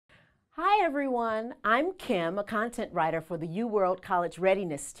Hi everyone, I'm Kim, a content writer for the UWorld College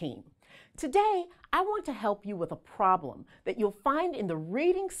Readiness Team. Today, I want to help you with a problem that you'll find in the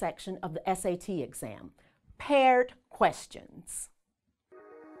reading section of the SAT exam, paired questions.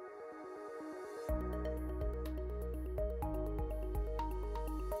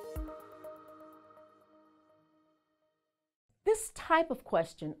 This type of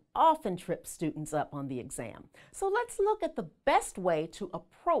question often trips students up on the exam. So let's look at the best way to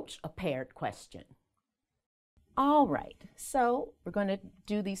approach a paired question. All right, so we're going to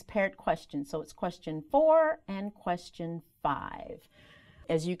do these paired questions. So it's question 4 and question 5.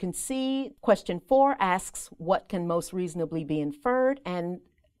 As you can see, question 4 asks what can most reasonably be inferred, and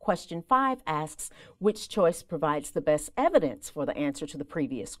question 5 asks which choice provides the best evidence for the answer to the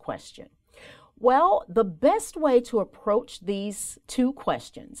previous question. Well, the best way to approach these two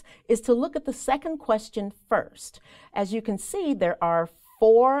questions is to look at the second question first. As you can see, there are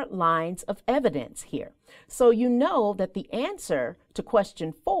 4 lines of evidence here. So you know that the answer to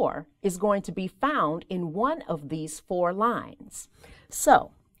question 4 is going to be found in one of these 4 lines.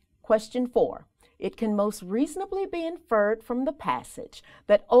 So, question 4. It can most reasonably be inferred from the passage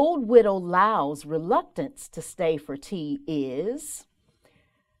that old widow Lau's reluctance to stay for tea is...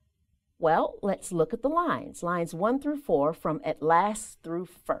 Well, let's look at the lines 1 through 4 from at last through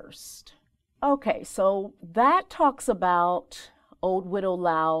first. Okay, so that talks about old widow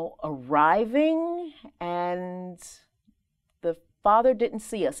Lau arriving and the father didn't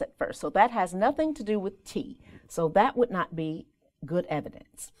see us at first. So that has nothing to do with tea. So that would not be good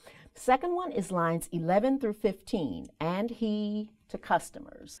evidence. The second one is lines 11 through 15, and he to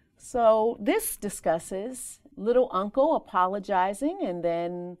customers. So this discusses little uncle apologizing and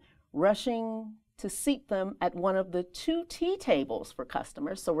then rushing to seat them at one of the 2 tea tables for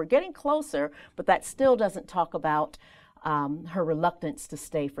customers. So we're getting closer, but that still doesn't talk about her reluctance to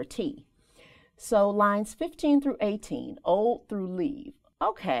stay for tea. So lines 15 through 18, old through leave.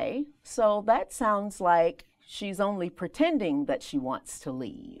 Okay, so that sounds like she's only pretending that she wants to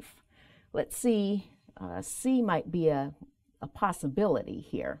leave. Let's see, C might be a possibility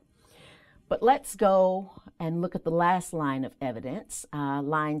here. But let's go and look at the last line of evidence,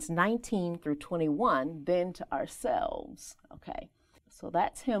 lines 19 through 21, then to ourselves. Okay, so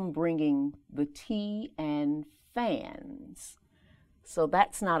that's him bringing the tea and fans. So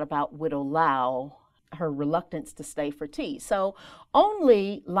that's not about widow Lau, her reluctance to stay for tea. So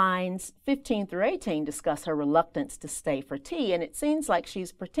only lines 15 through 18 discuss her reluctance to stay for tea, and it seems like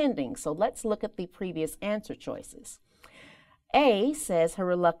she's pretending. So let's look at the previous answer choices. A says her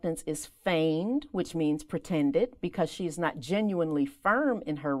reluctance is feigned, which means pretended, because she is not genuinely firm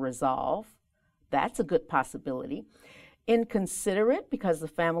in her resolve. That's a good possibility. Inconsiderate, because the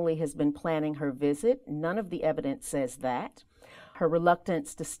family has been planning her visit. None of the evidence says that. Her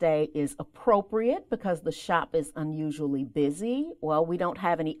reluctance to stay is appropriate because the shop is unusually busy. Well, we don't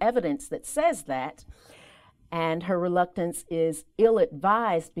have any evidence that says that. And her reluctance is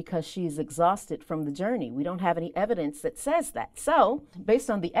ill-advised because she's exhausted from the journey. We don't have any evidence that says that. So, based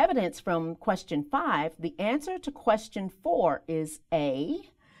on the evidence from question 5, the answer to question 4 is A,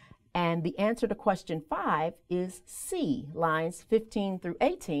 and the answer to question 5 is C, lines 15 through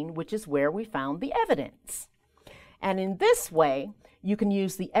 18, which is where we found the evidence. And in this way, you can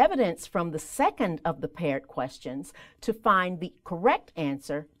use the evidence from the second of the paired questions to find the correct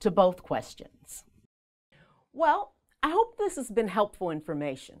answer to both questions. Well, I hope this has been helpful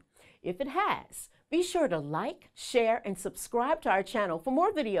information. If it has, be sure to like, share, and subscribe to our channel for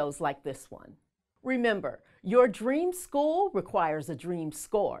more videos like this one. Remember, your dream school requires a dream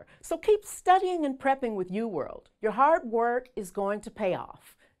score, so keep studying and prepping with UWorld. Your hard work is going to pay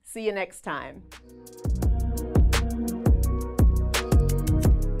off. See you next time.